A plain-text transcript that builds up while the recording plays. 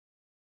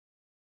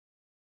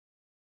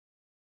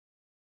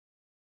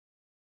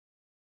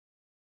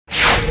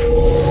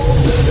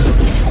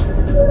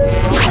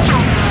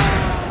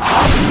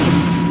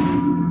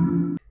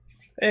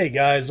Hey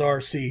guys,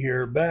 RC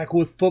here, back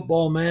with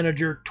Football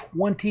Manager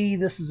 20.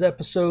 This is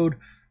episode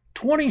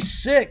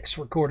 26,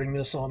 recording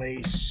this on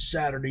a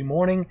Saturday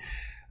morning.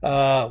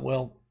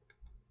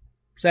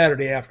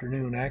 Saturday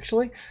afternoon,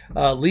 actually.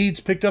 Leeds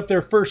picked up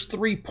their first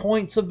 3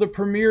 points of the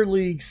Premier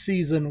League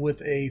season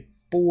with a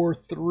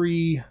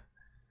 4-3,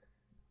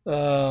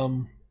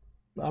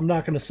 I'm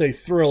not going to say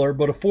thriller,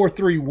 but a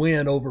 4-3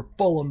 win over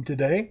Fulham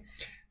today.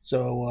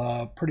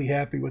 So pretty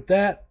happy with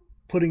that.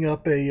 Putting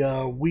up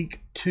a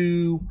week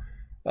 2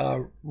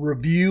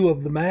 review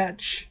of the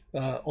match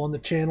on the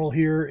channel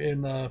here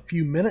in a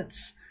few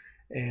minutes,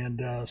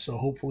 and so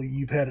hopefully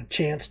you've had a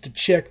chance to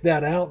check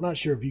that out. Not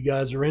sure if you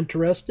guys are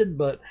interested,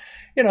 but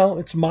you know,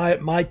 it's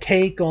my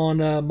take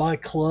on my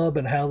club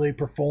and how they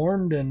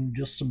performed, and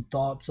just some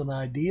thoughts and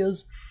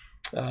ideas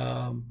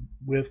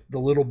with the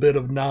little bit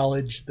of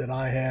knowledge that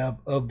I have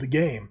of the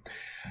game.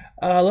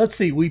 Let's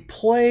see, we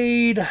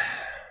played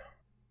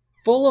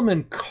Fulham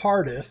and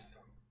Cardiff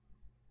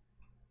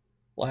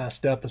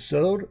last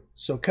episode.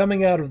 So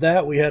coming out of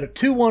that, we had a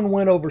 2-1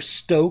 win over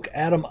Stoke.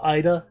 Adam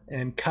Ida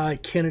and Kai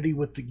Kennedy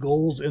with the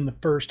goals in the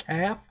first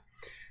half.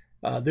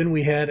 Then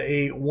we had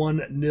a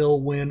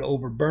 1-0 win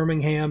over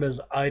Birmingham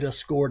as Ida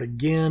scored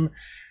again.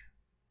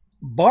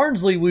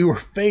 Barnsley, we were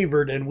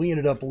favored, and we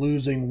ended up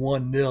losing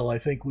 1-0. I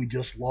think we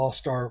just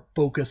lost our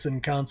focus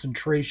and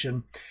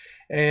concentration.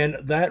 And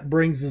that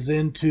brings us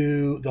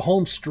into the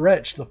home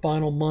stretch, the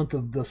final month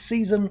of the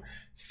season.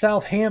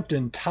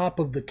 Southampton, top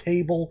of the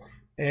table,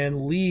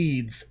 and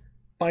Leeds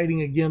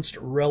fighting against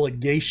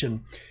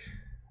relegation.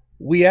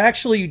 We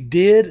actually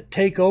did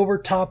take over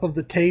top of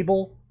the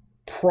table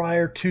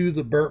prior to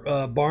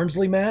the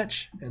Barnsley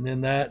match, and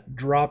then that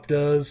dropped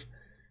us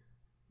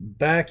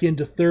back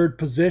into third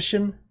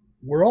position.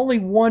 We're only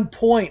 1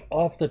 point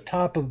off the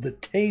top of the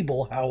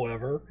table,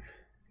 however,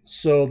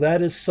 so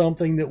that is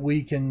something that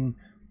we can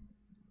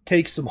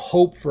take some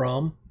hope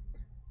from.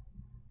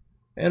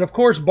 And of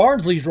course,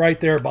 Barnsley's right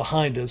there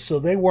behind us, so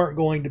they weren't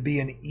going to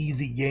be an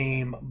easy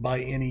game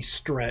by any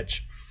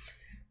stretch.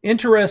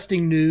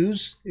 Interesting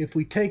news, if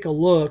we take a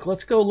look,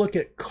 let's go look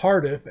at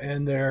Cardiff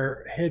and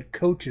their head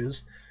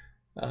coaches.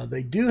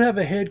 They do have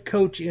a head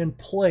coach in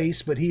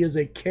place, but he is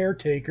a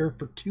caretaker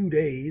for 2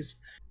 days.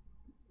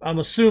 I'm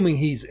assuming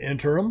he's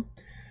interim,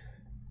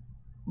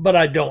 but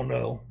I don't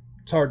know.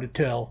 It's hard to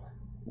tell.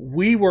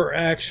 We were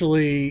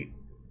actually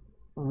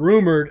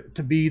rumored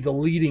to be the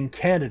leading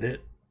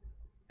candidate,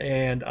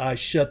 and I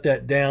shut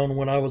that down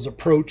when I was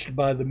approached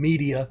by the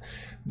media.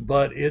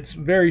 But it's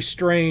very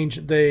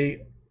strange.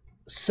 They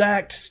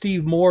sacked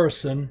Steve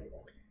Morrison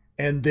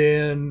and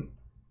then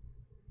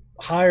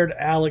hired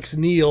Alex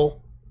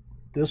Neil.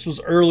 This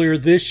was earlier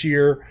this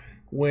year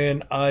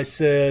when I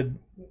said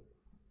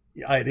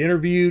I had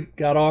interviewed,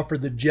 got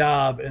offered the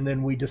job, and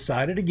then we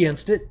decided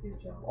against it,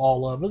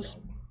 all of us.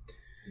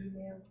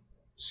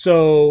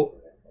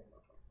 So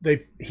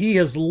he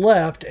has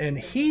left, and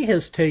he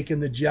has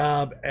taken the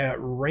job at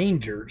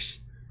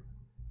Rangers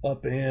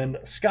up in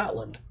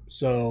Scotland.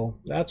 So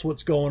that's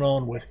what's going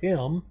on with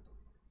him.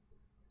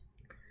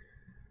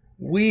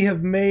 We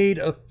have made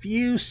a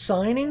few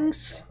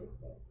signings.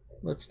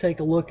 Let's take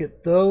a look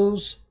at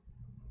those.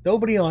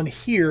 Nobody on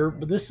here,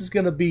 but this is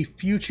going to be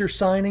future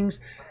signings.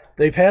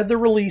 They've had the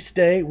release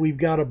date. We've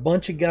got a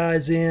bunch of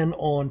guys in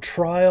on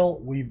trial.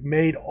 We've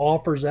made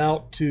offers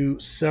out to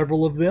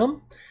several of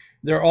them.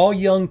 They're all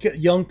young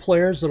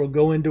players that will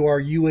go into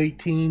our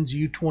U18s,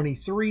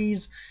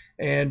 U23s,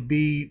 and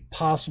be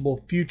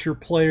possible future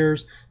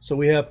players. So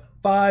we have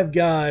 5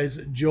 guys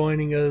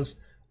joining us,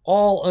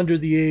 all under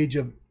the age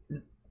of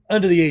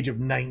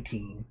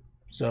 19.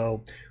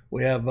 So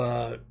we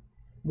have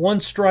one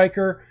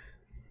striker.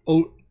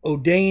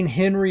 O'Dane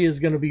Henry is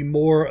going to be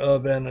more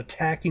of an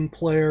attacking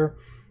player.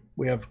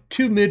 We have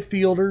 2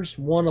 midfielders,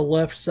 one a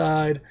left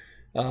side,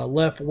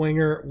 left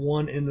winger,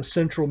 one in the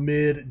central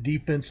mid,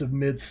 defensive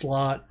mid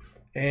slot,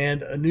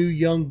 and a new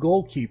young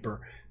goalkeeper.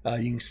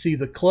 You can see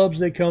the clubs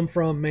they come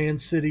from: Man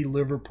City,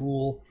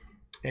 Liverpool,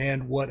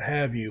 and what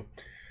have you.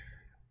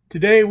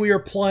 Today we are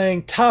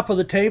playing top of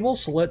the table,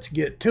 so let's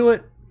get to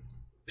it.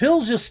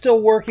 Pill's just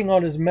still working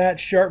on his match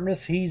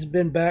sharpness. He's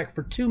been back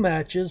for 2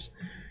 matches,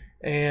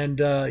 and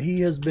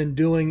he has been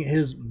doing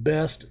his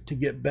best to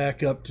get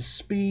back up to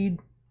speed.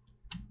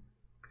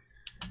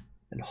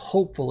 And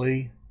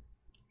hopefully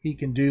he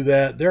can do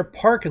that. They're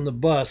parking the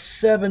bus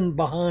 7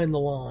 behind the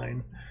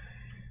line.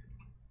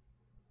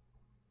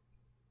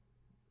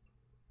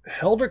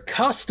 Helder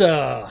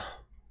Costa,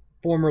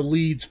 former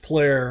Leeds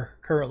player,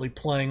 currently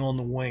playing on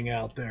the wing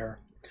out there.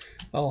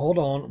 Oh, hold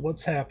on.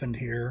 What's happened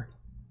here?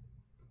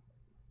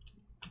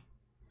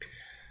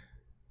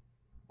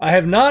 I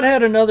have not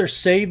had another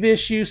save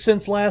issue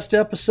since last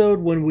episode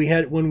when we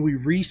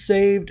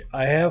resaved.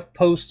 I have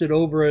posted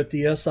over at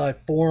the SI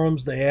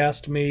forums. They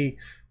asked me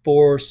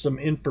for some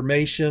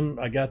information.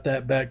 I got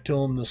that back to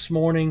them this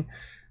morning,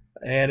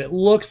 and it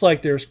looks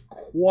like there's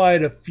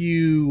quite a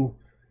few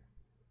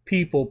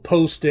people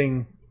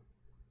posting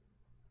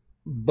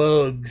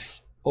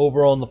bugs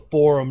over on the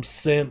forum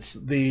since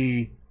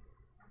the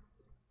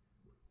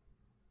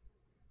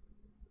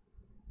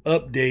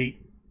update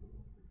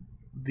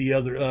the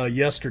other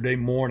yesterday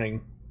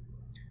morning.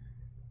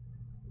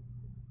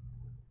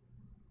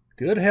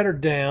 Good header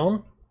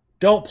down.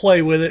 Don't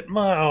play with it.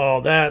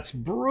 Oh, that's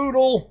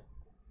brutal.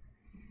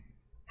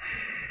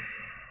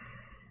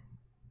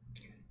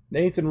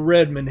 Nathan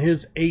Redmond,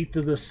 his 8th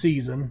of the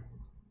season.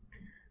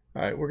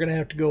 All right, we're going to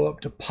have to go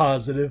up to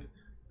positive.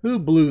 Who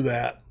blew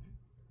that?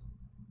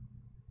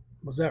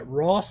 Was that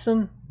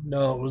Rawson?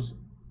 No, it was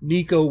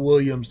Nico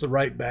Williams, the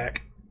right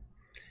back.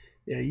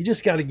 Yeah, you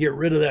just got to get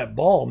rid of that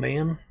ball,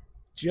 man.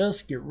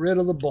 Just get rid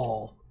of the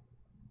ball.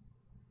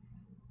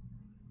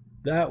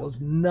 That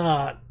was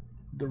not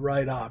the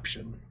right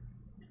option.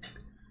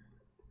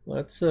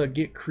 Let's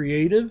get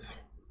creative.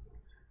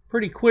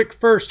 Pretty quick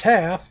first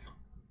half.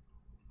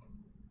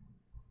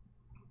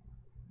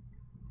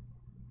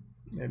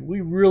 And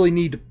we really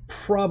need to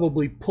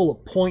probably pull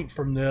a point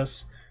from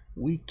this.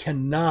 We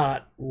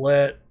cannot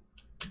let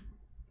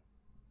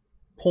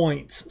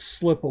points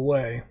slip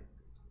away.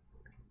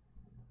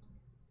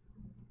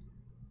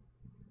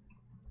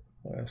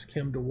 I'll ask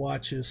him to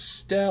watch his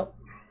step.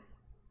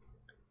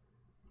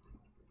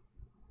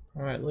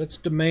 All right, let's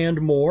demand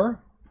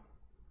more.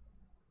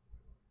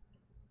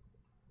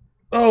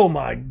 Oh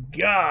my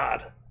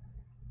God.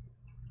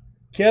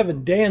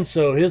 Kevin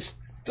Danso, his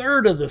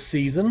 3rd of the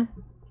season.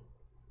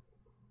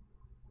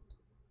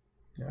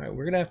 All right,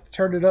 we're going to have to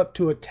turn it up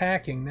to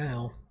attacking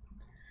now.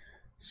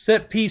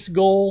 Set piece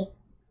goal.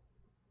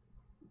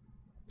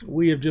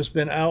 We have just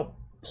been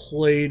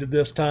outplayed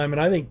this time,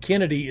 and I think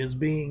Kennedy is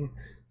being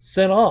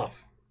sent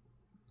off.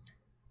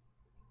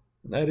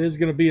 That is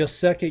going to be a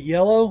second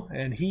yellow,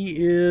 and he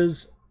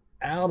is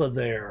out of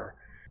there.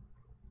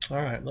 All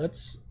right,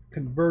 let's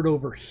convert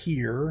over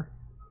here.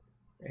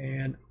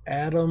 And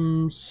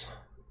Adams,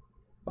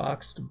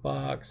 box to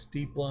box,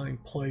 deep line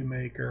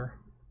playmaker.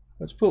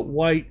 Let's put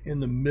White in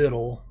the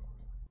middle,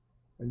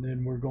 and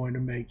then we're going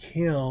to make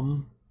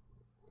him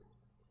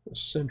the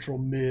central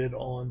mid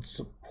on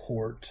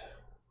support.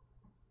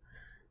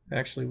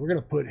 Actually, we're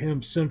going to put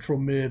him central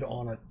mid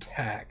on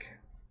attack.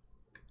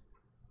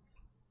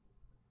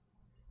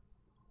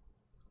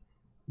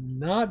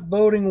 Not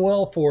boding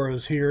well for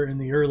us here in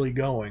the early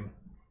going.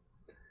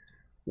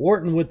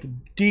 Wharton with the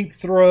deep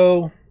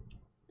throw.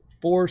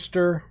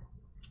 Forster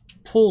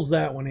pulls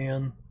that one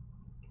in.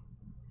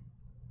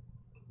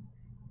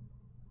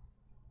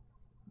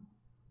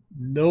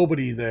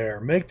 Nobody there.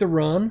 Make the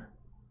run.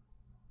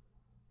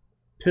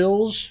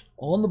 Pills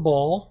on the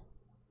ball.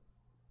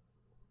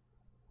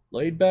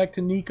 Laid back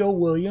to Nico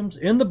Williams.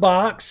 In the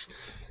box.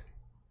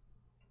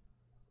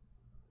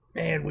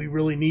 Man, we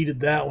really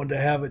needed that one to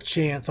have a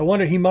chance. I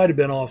wonder, he might have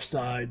been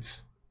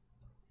offsides.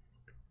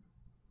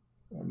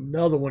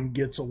 Another one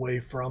gets away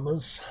from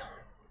us.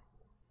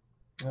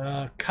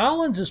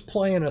 Collins is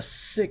playing a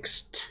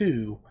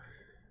 6-2.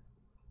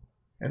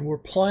 And we're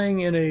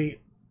playing in a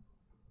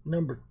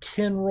number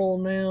 10 role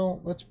now.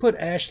 Let's put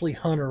Ashley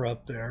Hunter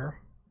up there.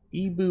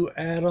 Ibu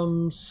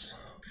Adams.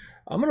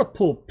 I'm going to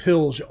pull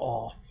Pilge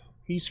off.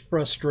 He's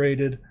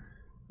frustrated.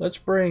 Let's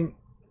bring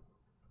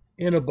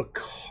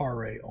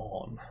Inabakare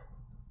on.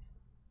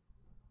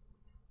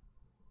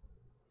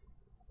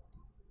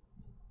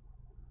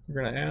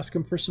 We're going to ask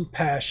him for some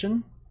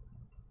passion.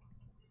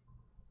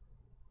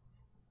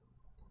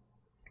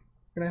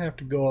 We're going to have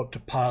to go up to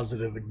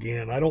positive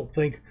again. I don't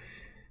think,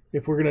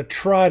 if we're going to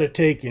try to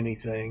take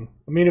anything,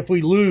 I mean, if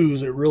we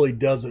lose, it really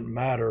doesn't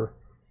matter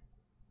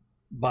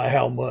by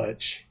how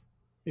much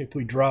if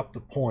we drop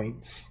the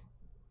points.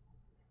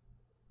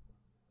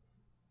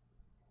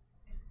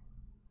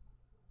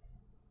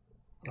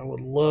 I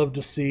would love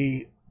to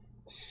see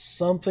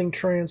something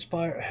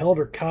transpire.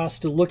 Helder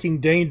Costa looking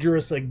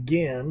dangerous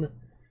again.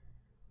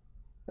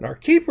 And our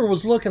keeper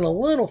was looking a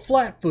little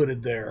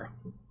flat-footed there.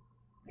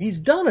 He's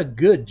done a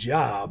good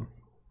job.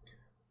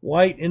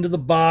 White into the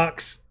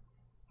box.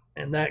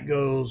 And that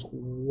goes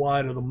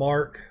wide of the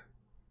mark.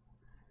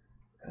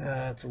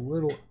 It's a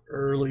little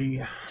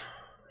early.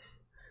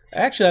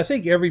 Actually, I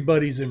think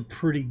everybody's in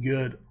pretty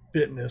good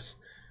fitness.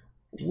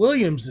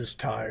 Williams is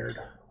tired.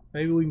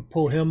 Maybe we can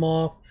pull him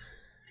off.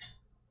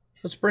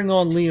 Let's bring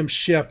on Liam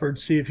Shepard,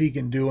 see if he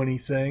can do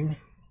anything.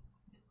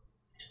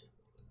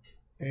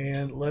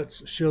 And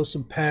let's show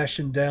some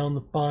passion down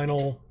the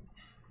final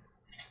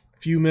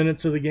few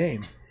minutes of the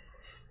game.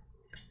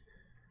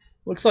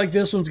 Looks like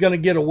this one's going to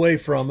get away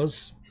from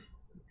us.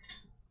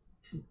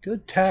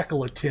 Good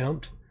tackle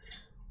attempt.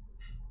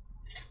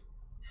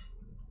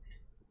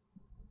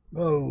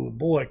 Oh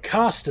boy,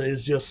 Costa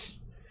is just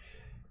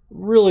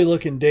really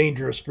looking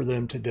dangerous for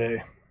them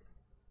today.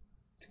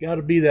 It's got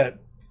to be that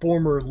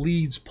former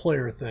Leeds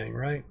player thing,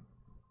 right?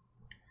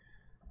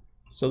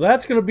 So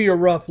that's going to be a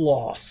rough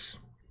loss.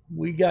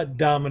 We got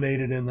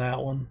dominated in that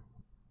one.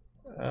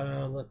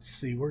 Let's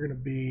see. We're going to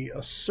be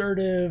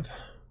assertive.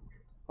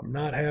 I'm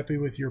not happy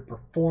with your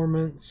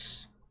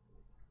performance.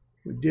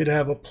 We did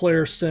have a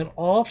player sent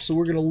off, so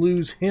we're going to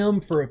lose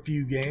him for a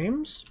few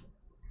games.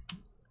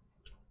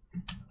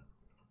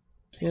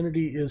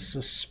 Kennedy is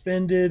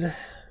suspended.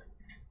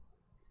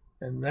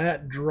 And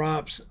that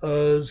drops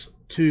us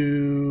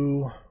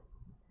to,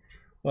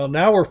 well,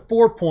 now we're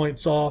 4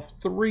 points off,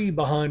 3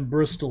 behind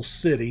Bristol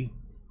City.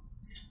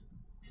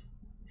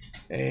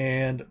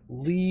 And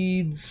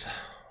Leeds,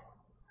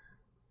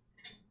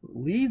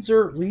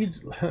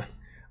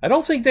 I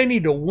don't think they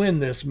need to win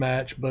this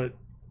match, but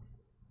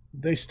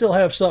they still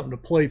have something to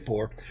play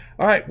for.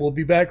 All right, we'll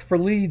be back for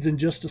Leeds in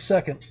just a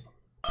second.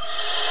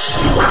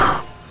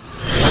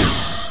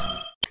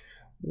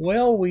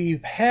 Well,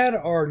 we've had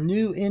our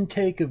new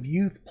intake of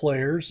youth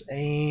players,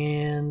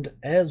 and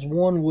as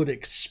one would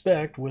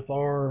expect with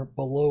our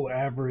below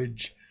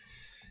average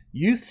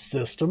youth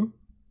system,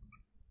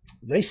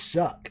 they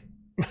suck.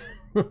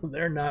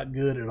 They're not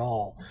good at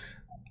all.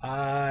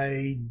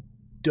 I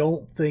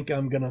don't think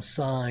I'm going to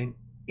sign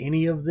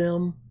any of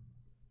them.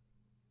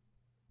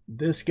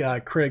 This guy,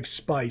 Craig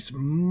Spice,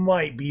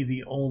 might be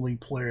the only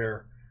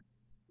player.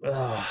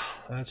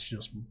 That's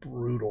just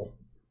brutal.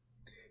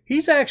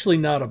 He's actually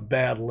not a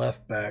bad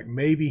left back.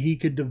 Maybe he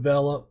could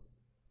develop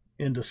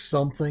into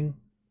something.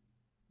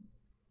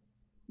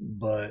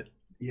 But,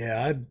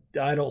 yeah,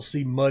 I don't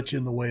see much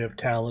in the way of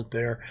talent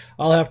there.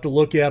 I'll have to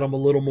look at him a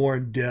little more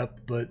in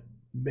depth, but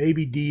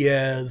maybe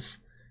Diaz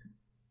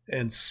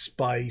and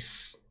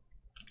Spice,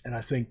 and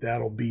I think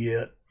that'll be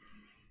it.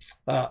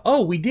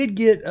 We did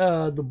get,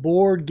 the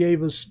board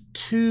gave us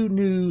 2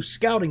 new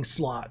scouting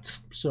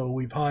slots. So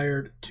we've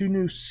hired 2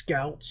 new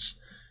scouts.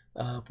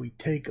 If we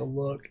take a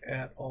look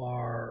at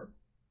our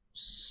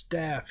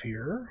staff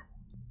here,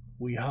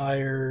 we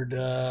hired,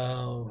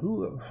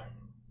 who?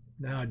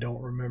 Now I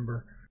don't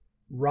remember.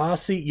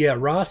 Rossi. Yeah,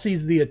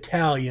 Rossi's the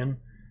Italian,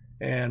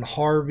 and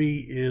Harvey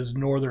is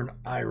Northern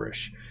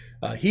Irish.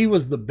 He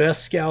was the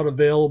best scout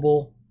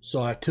available,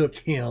 so I took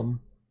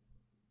him.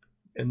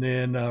 And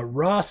then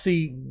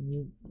Rossi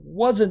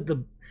wasn't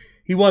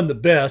the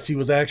best. He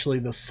was actually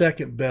the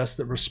second best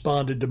that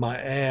responded to my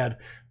ad.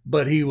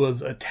 But he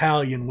was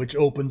Italian, which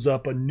opens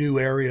up a new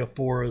area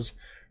for us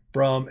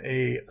from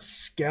a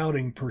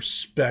scouting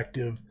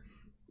perspective,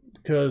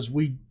 because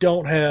we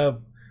don't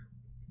have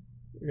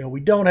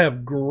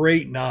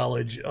great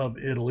knowledge of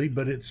Italy,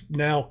 but it's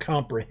now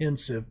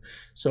comprehensive.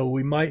 So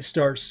we might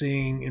start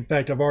seeing, in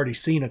fact, I've already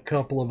seen a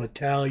couple of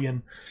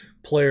Italian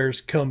players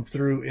come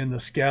through in the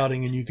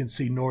scouting, and you can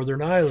see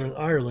Northern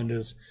Ireland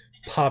has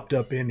popped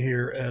up in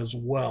here as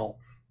well.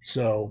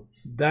 So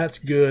that's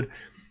good.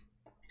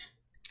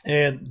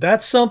 And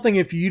that's something,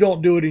 if you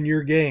don't do it in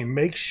your game,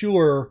 make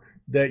sure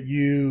that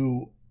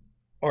you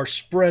are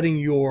spreading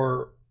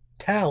your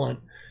talent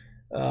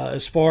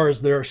as far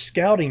as their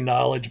scouting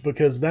knowledge,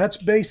 because that's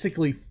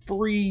basically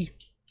free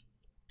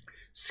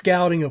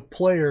scouting of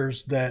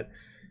players that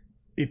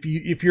if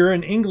you're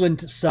an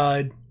England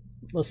side,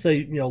 let's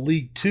say,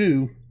 League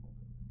 2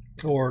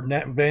 or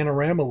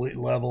Vanarama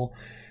level,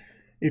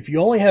 if you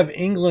only have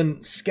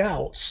England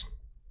scouts,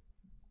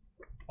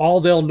 all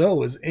they'll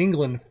know is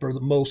England for the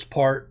most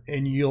part,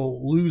 and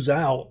you'll lose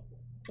out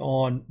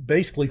on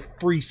basically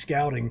free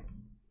scouting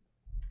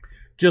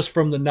just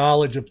from the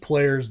knowledge of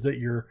players that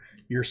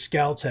your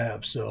scouts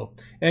have. So,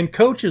 and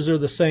coaches are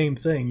the same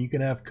thing. You can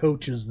have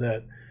coaches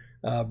that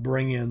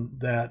bring in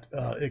that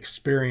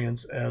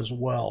experience as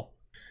well.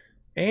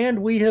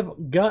 And we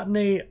have gotten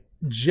a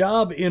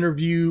job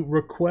interview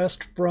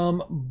request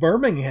from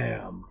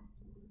Birmingham.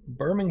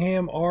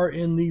 Birmingham are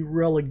in the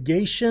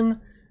relegation.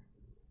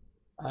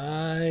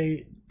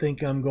 I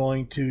think I'm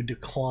going to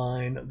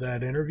decline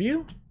that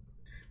interview.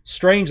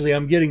 Strangely,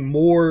 I'm getting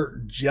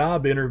more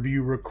job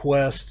interview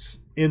requests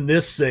in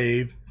this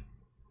save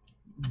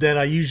than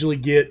I usually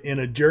get in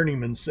a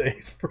journeyman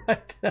save,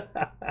 right?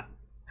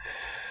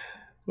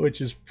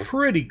 Which is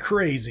pretty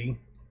crazy.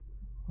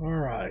 All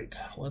right,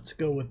 let's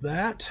go with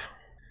that.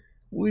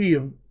 We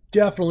have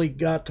definitely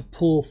got to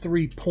pull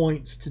 3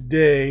 points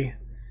today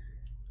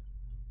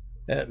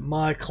at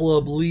my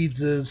club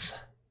Leeds'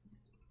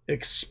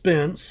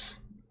 expense.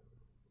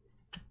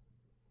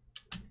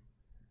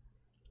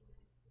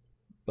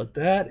 But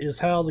that is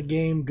how the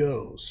game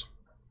goes.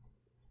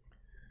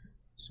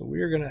 So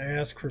we are going to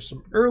ask for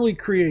some early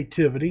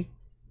creativity.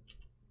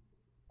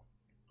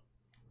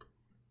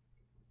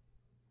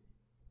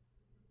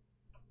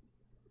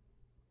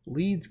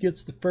 Leeds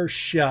gets the first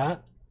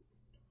shot.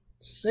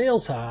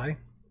 Sails high.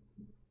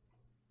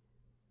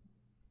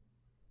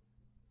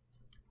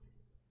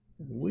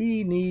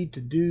 We need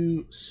to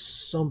do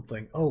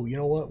something. Oh, you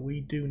know what?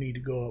 We do need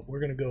to go up. We're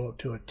going to go up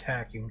to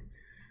attacking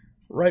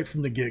right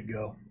from the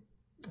get-go.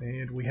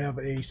 And we have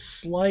a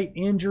slight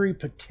injury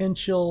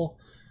potential.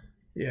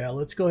 Yeah,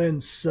 let's go ahead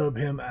and sub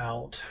him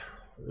out.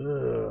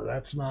 Ugh,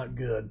 that's not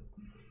good.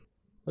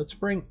 Let's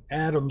bring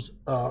Adams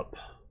up.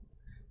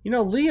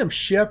 Liam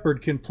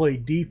Shepherd can play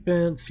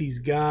defense. He's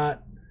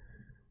got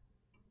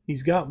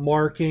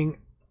marking.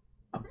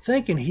 I'm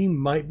thinking he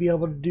might be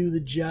able to do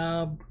the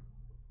job.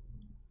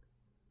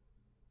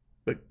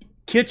 But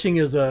Kitching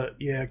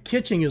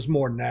is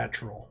more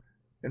natural.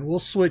 And we'll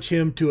switch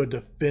him to a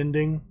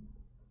defending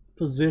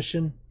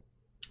position.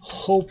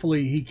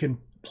 Hopefully he can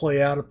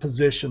play out of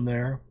position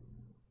there.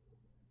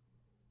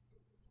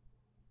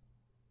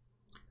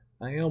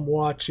 I am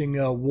watching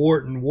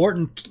Wharton.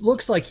 Wharton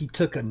looks like he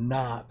took a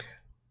knock.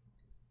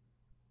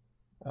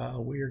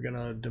 We are going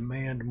to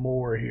demand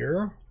more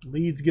here.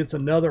 Leeds gets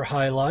another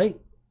highlight.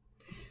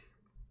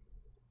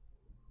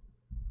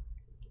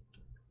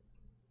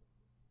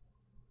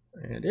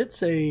 And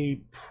it's a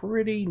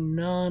pretty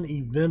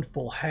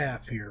non-eventful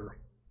half here.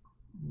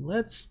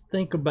 Let's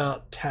think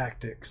about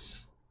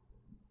tactics.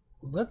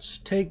 Let's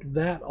take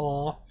that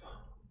off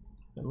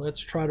and let's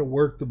try to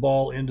work the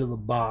ball into the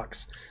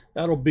box.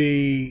 That'll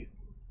be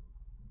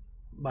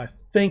my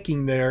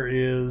thinking. There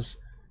is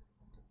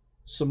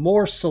some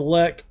more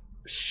select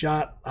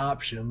shot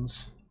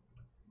options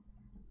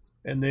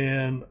and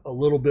then a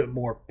little bit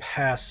more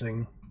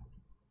passing.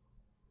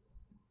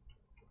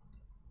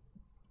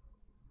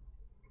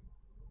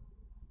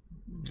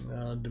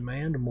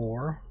 Demand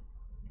more.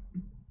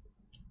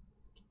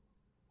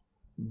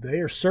 They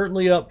are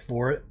certainly up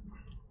for it.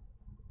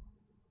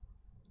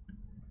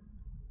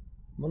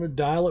 I'm going to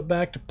dial it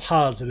back to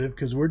positive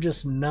because we're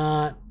just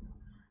not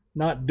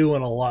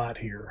doing a lot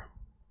here.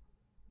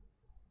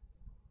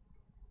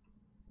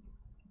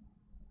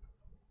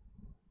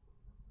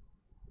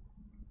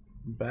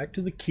 Back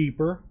to the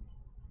keeper.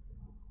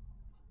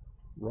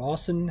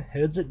 Rawson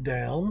heads it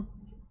down.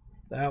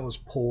 That was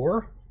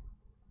poor.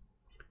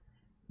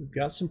 We've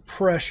got some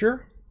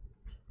pressure.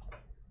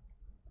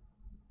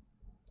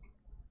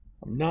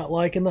 I'm not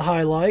liking the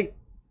highlight.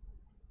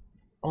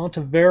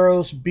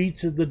 Ontiveros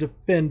beats the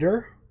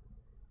defender.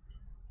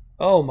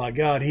 Oh my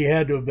God, he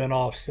had to have been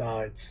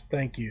offsides.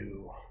 Thank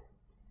you.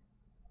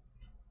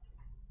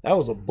 That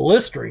was a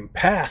blistering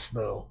pass,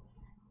 though.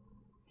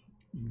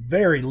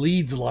 Very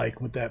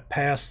Leeds-like with that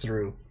pass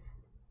through.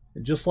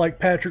 And just like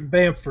Patrick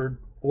Bamford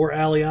or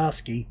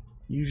Alioski,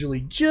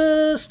 usually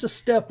just a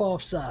step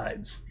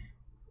offsides.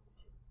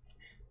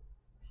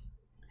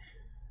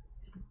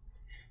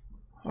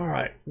 All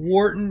right,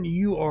 Wharton,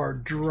 you are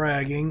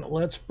dragging.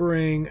 Let's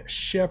bring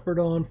Shepard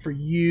on for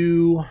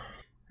you.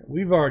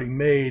 We've already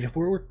made,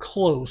 we're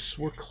close.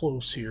 We're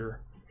close here.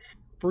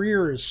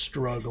 Freer is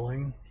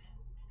struggling.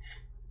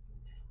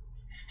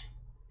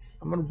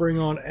 I'm going to bring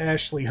on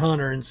Ashley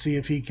Hunter and see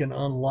if he can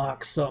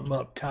unlock something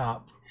up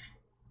top.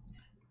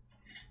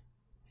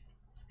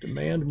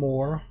 Demand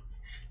more.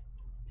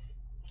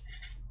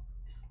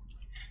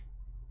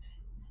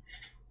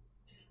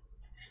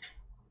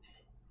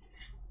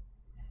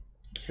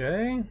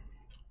 Okay.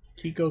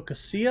 Kiko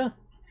Casilla.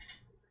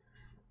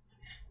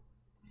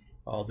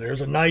 Oh,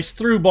 there's a nice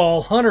through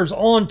ball. Hunter's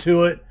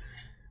onto it.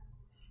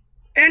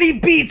 And he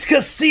beats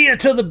Casilla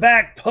to the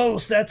back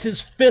post. That's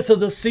his 5th of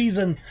the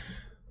season.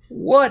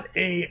 What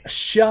a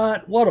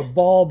shot. What a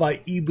ball by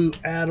Ibu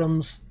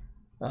Adams.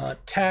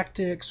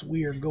 Tactics.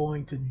 We are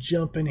going to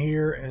jump in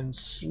here and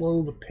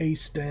slow the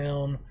pace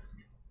down.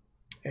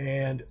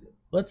 And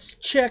let's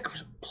check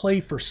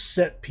play for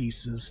set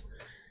pieces.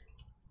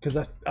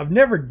 Because I've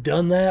never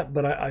done that,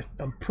 but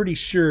I'm pretty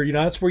sure, you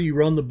know, that's where you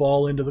run the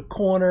ball into the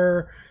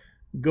corner,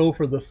 go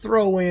for the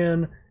throw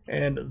in,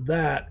 and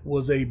that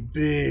was a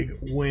big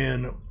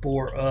win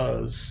for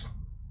us.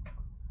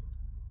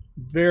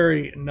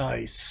 Very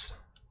nice.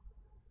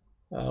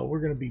 We're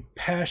going to be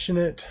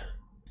passionate.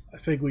 I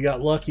think we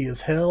got lucky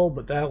as hell,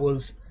 but that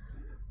was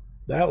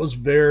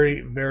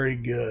very, very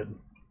good.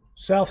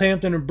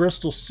 Southampton and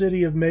Bristol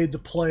City have made the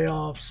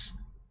playoffs.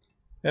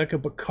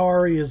 Eka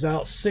Bakari is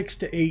out 6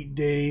 to 8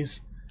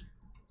 days.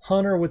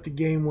 Hunter with the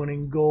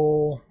game-winning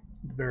goal.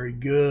 Very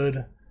good.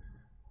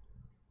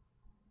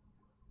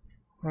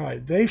 All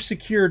right, they've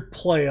secured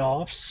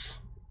playoffs.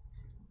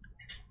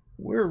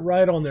 We're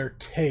right on their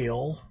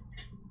tail.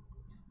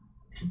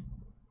 I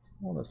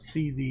want to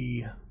see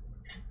the...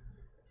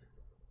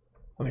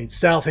 I mean,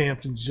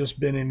 Southampton's just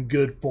been in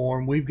good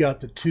form. We've got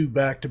the 2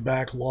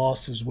 back-to-back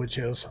losses, which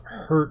has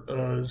hurt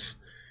us.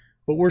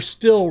 But we're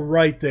still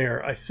right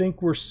there. I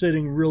think we're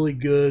sitting really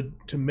good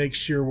to make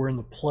sure we're in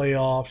the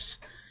playoffs.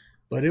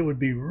 But it would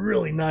be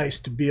really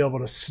nice to be able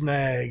to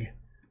snag,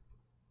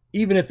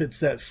 even if it's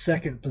that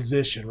 2nd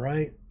position,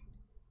 right?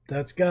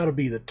 That's got to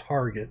be the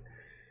target.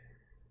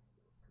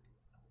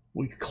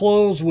 We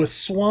close with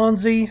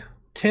Swansea,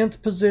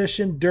 10th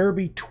position,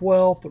 Derby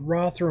 12th,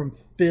 Rotherham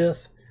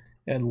 5th,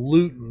 and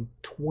Luton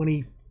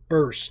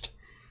 21st.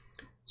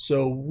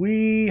 So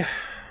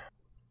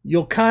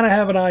you'll kind of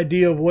have an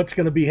idea of what's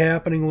going to be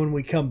happening when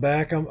we come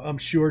back, I'm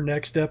sure,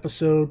 next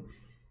episode.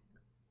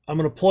 I'm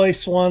going to play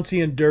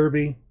Swansea and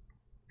Derby,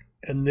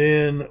 and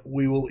then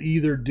we will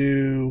either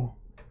do...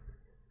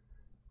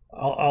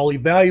 I'll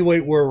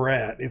evaluate where we're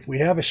at. If we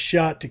have a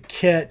shot to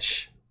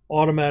catch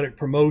automatic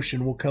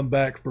promotion, we'll come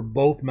back for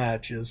both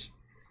matches.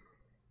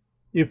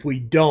 If we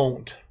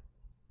don't,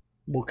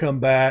 we'll come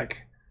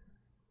back.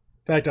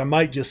 In fact, I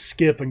might just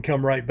skip and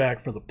come right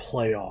back for the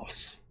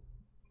playoffs.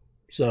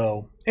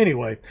 So,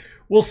 anyway,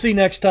 we'll see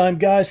next time.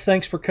 Guys,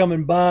 thanks for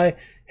coming by.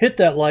 Hit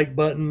that like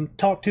button.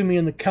 Talk to me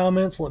in the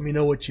comments. Let me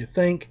know what you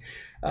think.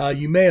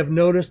 You may have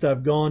noticed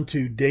I've gone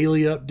to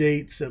daily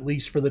updates, at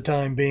least for the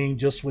time being,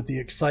 just with the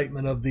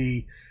excitement of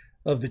the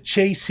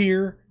chase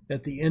here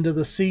at the end of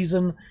the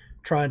season.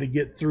 trying to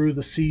get through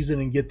the season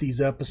and get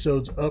these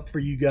episodes up for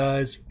you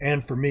guys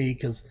and for me,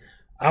 because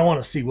I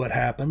want to see what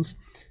happens.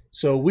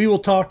 So we will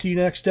talk to you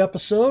next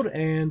episode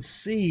and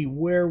see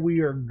where we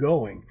are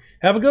going.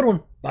 Have a good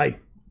one. Bye.